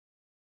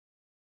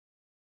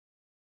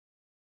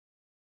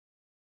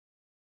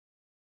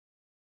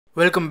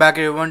Welcome back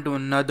everyone to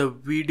another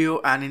video,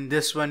 and in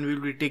this one we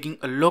will be taking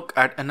a look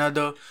at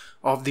another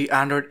of the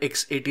Android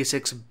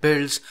x86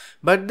 builds,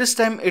 but this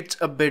time it's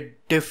a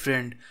bit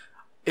different.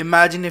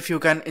 Imagine if you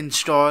can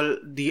install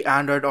the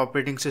Android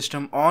operating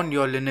system on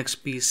your Linux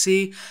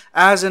PC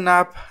as an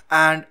app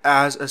and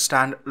as a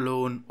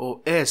standalone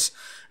OS.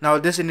 Now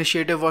this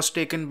initiative was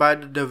taken by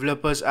the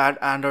developers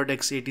at Android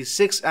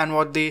x86, and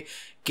what they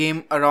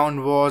came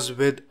around was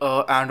with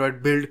a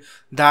Android build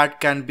that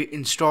can be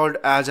installed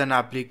as an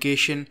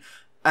application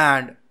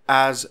and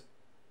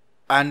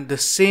the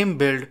same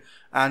build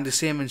and the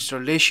same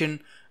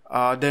installation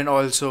then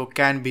also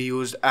can be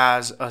used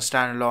as a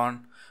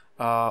standalone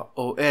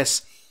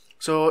OS.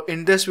 So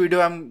in this video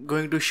I'm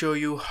going to show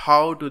you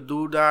how to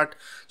do that.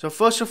 So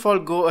first of all,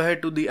 go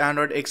ahead to the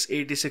Android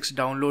x86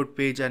 download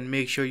page and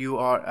make sure you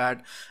are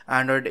at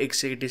Android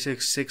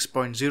x86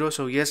 6.0.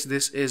 So yes,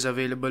 this is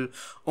available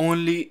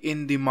only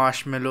in the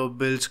Marshmallow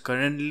builds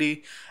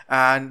currently,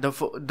 and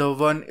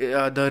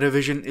the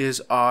revision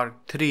is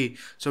R3.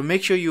 So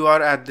make sure you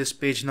are at this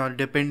page now,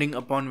 depending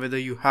upon whether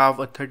you have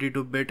a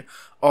 32-bit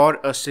or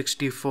a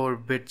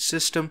 64-bit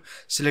system.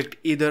 Select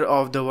either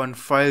of the one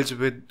files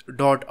with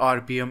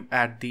 .rpm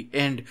at the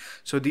end.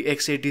 So the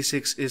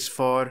x86 is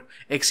for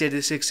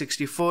x86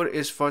 64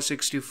 is for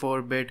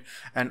 64-bit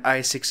and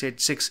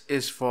i686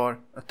 is for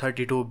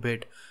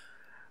 32-bit.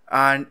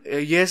 And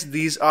yes,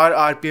 these are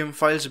RPM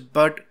files,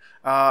 but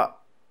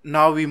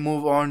now we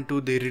move on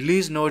to the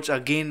release notes.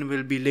 Again,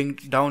 will be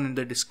linked down in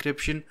the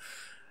description.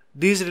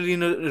 These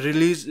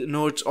release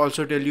notes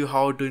also tell you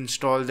how to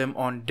install them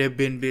on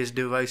Debian based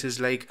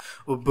devices like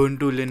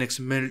Ubuntu, Linux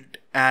Mint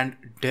and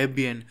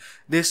Debian.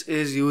 This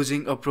is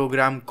using a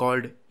program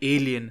called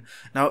Alien.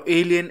 Now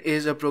Alien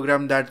is a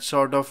program that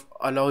sort of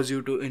allows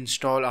you to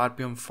install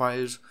RPM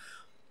files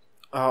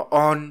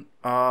on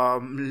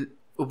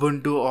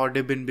Ubuntu or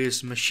Debian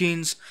based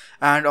machines,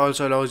 and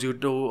also allows you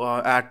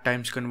to at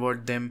times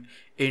convert them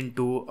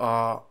into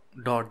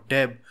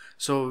 .deb.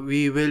 So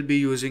we will be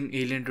using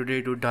Alien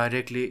today to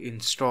directly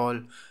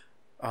install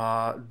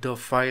the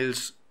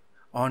files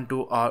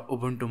onto our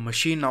Ubuntu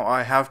machine. Now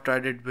I have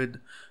tried it with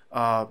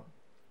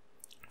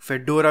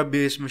Fedora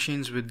based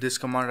machines with this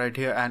command right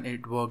here, and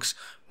it works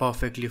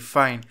perfectly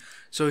fine.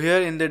 So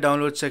here in the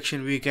download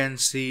section we can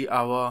see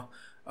our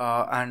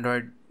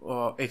Android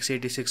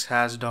x86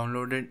 has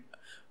downloaded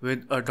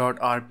with a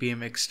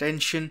 .rpm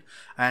extension,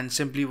 and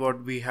simply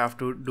what we have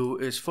to do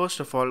is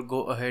first of all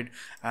go ahead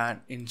and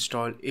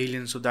install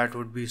Alien. So that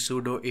would be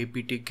sudo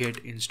apt get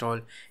install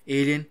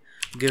Alien,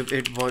 give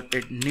it what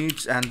it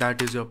needs, and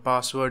that is your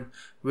password.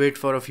 Wait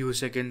for a few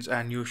seconds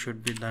and you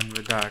should be done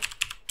with that.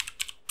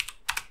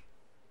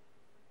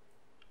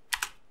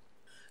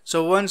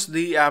 So once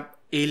the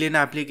Alien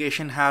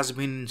application has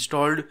been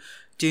installed,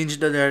 change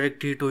the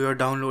directory to your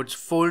downloads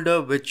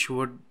folder, which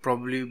would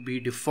probably be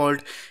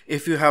default.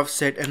 If you have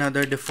set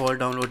another default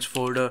downloads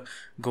folder,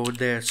 go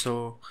there.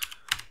 So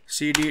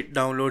cd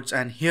downloads,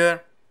 and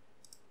here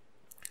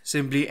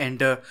simply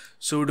enter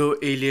sudo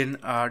alien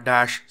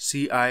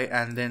 -ci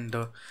and then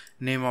the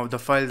name of the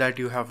file that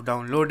you have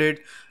downloaded,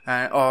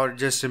 or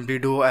just simply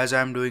do as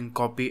I'm doing,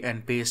 copy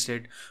and paste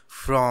it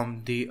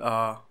from the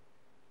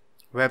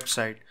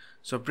website.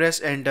 So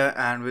press enter,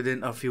 and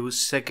within a few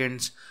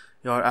seconds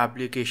your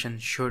application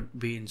should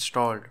be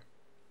installed.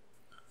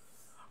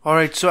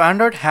 Alright, so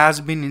Android has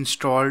been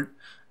installed,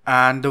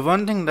 and the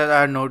one thing that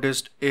I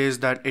noticed is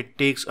that it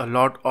takes a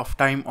lot of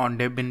time on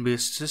Debian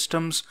based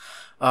systems.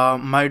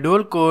 My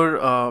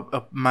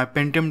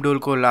Pentium dual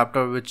core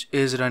laptop, which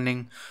is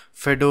running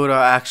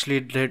Fedora, actually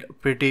did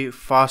pretty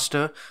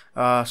faster.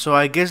 So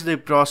I guess the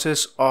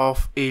process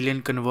of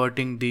Alien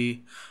converting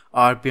the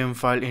RPM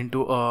file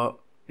into a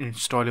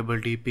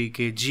installable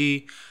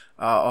dpkg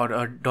or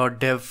a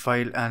 .dev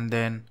file and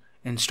then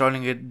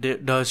installing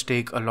it does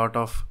take a lot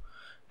of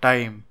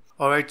time.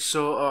 Alright,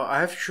 so I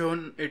have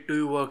shown it to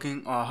you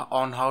working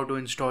on how to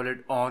install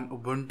it on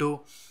Ubuntu.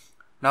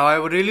 Now I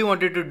really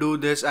wanted to do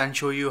this and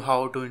show you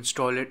how to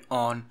install it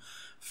on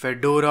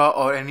Fedora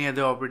or any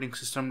other operating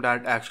system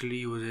that actually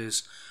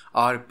uses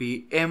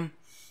RPM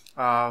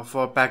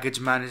for package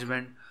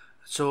management.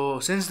 So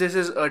since this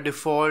is a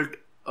default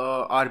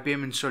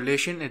RPM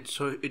installation,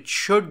 it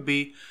should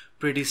be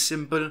pretty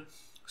simple.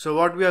 So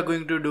what we are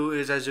going to do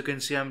is, as you can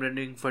see, I'm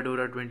running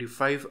Fedora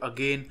 25.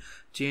 Again,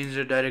 change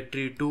the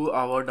directory to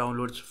our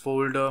downloads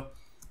folder.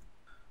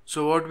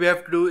 So what we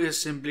have to do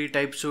is simply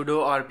type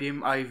sudo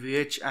rpm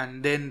ivh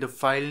and then the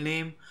file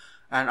name,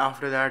 and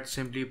after that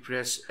simply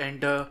press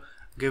enter,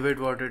 give it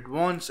what it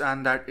wants,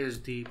 and that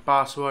is the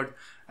password,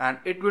 and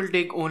it will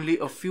take only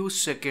a few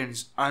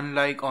seconds,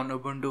 unlike on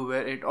Ubuntu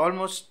where it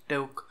almost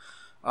took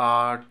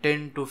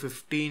 10 to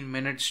 15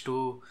 minutes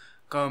to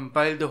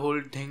compile the whole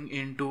thing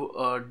into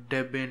a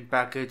Debian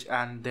package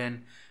and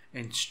then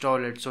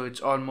install it. So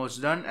it's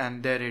almost done,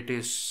 and there it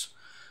is.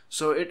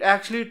 So it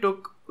actually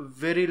took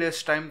very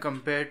less time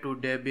compared to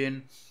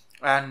Debian,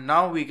 and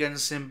now we can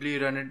simply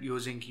run it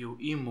using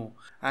QEMU.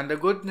 And the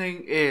good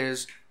thing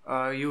is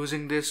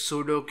using this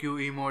sudo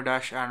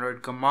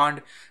qemo-android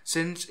command.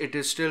 Since it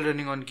is still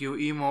running on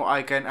qemo,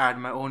 I can add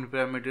my own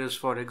parameters.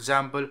 For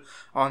example,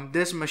 on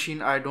this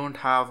machine I don't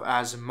have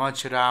as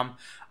much RAM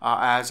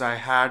as I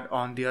had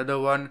on the other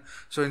one,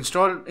 so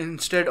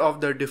instead of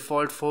the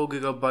default 4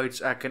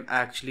 gigabytes, I can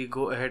actually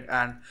go ahead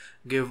and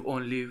give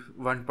only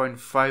 1.5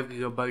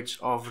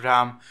 gigabytes of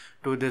RAM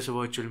to this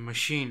virtual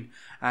machine,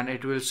 and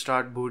it will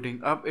start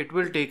booting up. It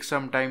will take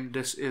some time.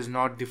 This is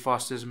not the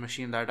fastest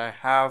machine that I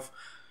have,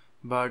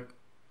 but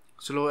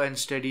slow and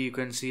steady, you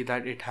can see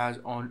that it has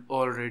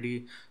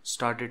already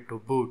started to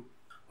boot.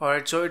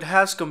 Alright, so it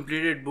has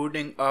completed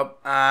booting up,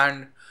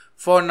 and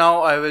for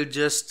now I will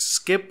just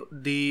skip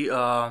the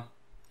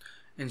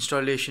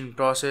installation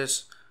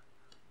process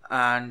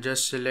and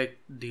just select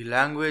the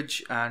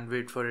language and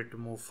wait for it to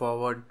move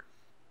forward.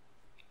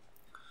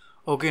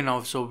 Okay,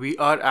 now so we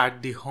are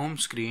at the home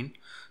screen.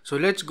 So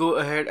let's go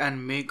ahead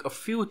and make a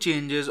few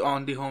changes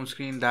on the home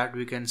screen that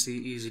we can see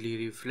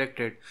easily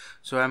reflected.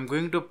 So I'm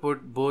going to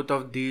put both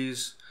of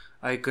these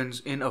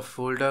icons in a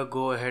folder.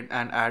 Go ahead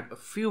and add a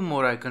few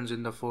more icons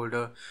in the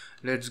folder.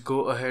 Let's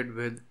go ahead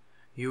with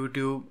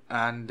YouTube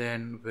and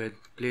then with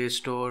Play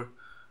Store.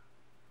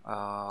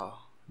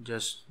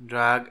 Just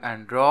drag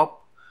and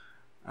drop,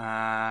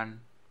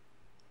 and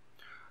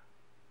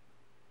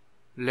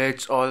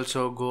let's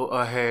also go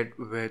ahead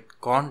with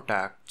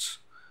contacts,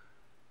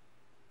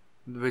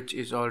 which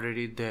is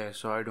already there,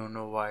 so I don't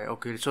know why.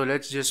 Okay, so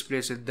let's just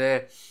place it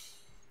there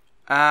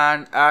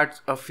and add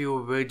a few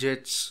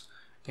widgets,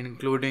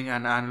 including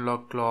an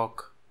analog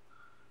clock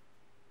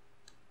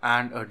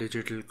and a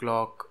digital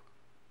clock.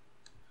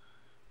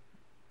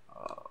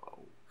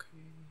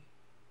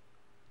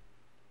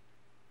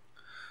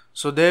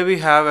 So there we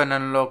have an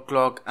analog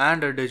clock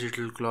and a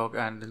digital clock,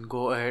 and then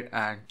go ahead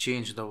and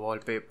change the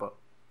wallpaper.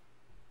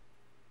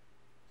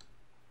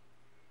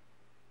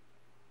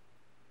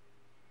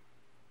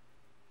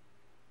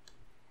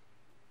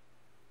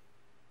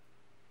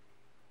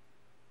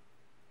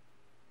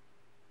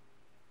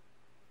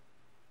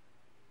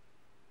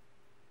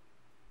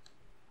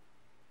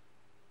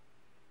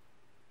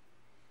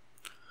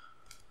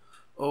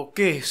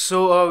 Okay,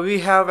 so we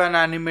have an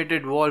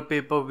animated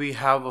wallpaper, we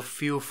have a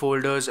few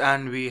folders,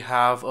 and we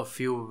have a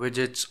few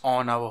widgets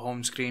on our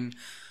home screen.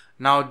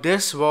 Now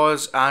this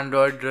was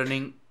Android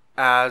running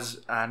as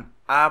an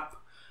app,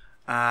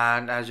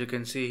 and as you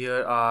can see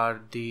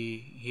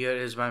here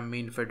is my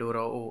main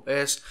Fedora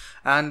OS,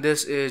 and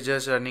this is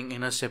just running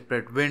in a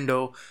separate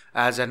window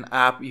as an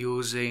app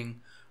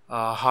using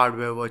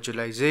hardware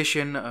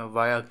virtualization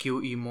via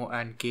QEMU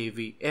and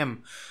KVM.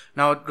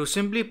 Now to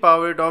simply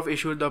power it off,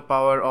 issue the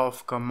power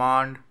off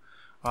command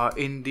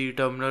in the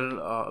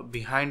terminal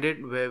behind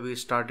it, where we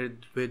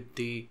started with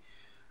the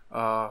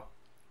whole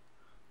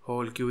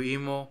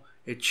QEMU.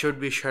 It should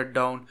be shut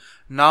down.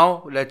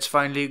 Now let's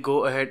finally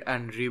go ahead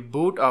and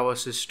reboot our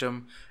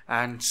system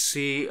and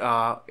see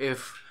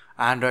if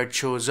Android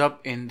shows up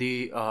in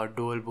the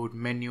dual boot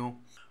menu.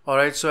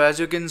 Alright, so as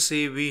you can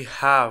see, we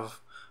have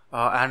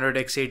Android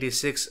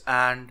x86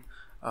 and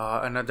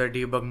another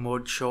debug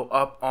mode show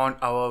up on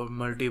our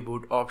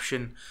multi-boot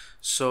option.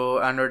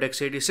 So Android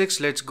x86,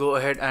 let's go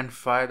ahead and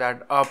fire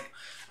that up,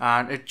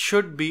 and it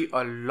should be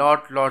a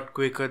lot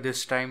quicker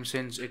this time,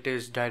 since it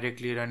is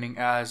directly running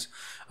as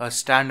a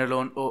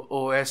standalone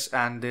OS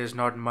and there's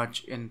not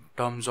much in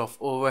terms of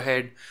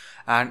overhead,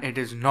 and it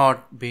is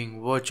not being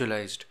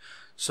virtualized.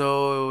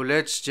 So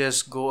let's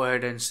just go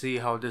ahead and see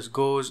how this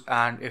goes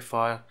and if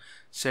our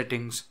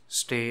settings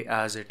stay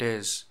as it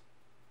is.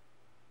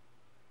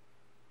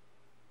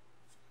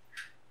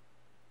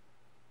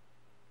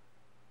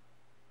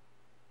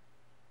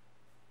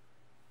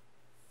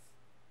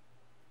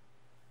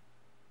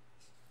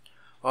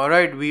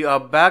 Alright, we are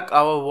back.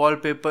 Our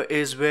wallpaper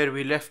is where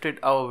we left it,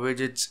 our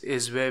widgets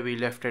is where we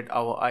left it,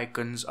 our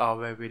icons are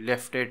where we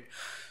left it.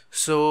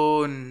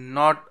 So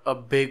not a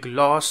big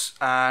loss,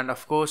 and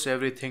of course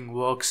everything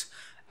works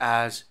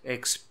as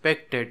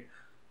expected.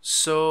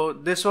 So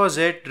this was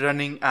it,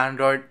 running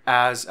Android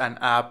as an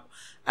app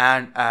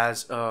and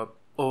as a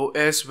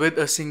OS with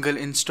a single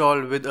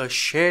install, with a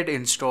shared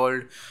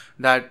installed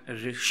that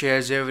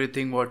shares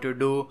everything what you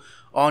do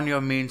on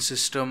your main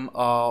system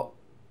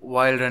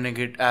while running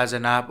it as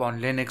an app on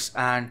Linux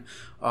and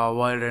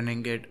while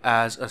running it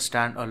as a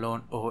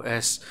standalone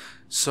OS.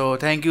 So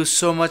thank you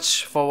so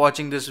much for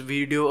watching this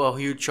video. A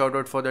huge shout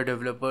out for the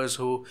developers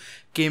who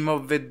came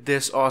up with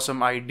this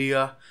awesome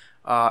idea,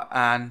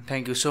 and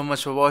thank you so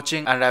much for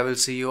watching, and I will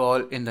see you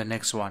all in the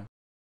next one.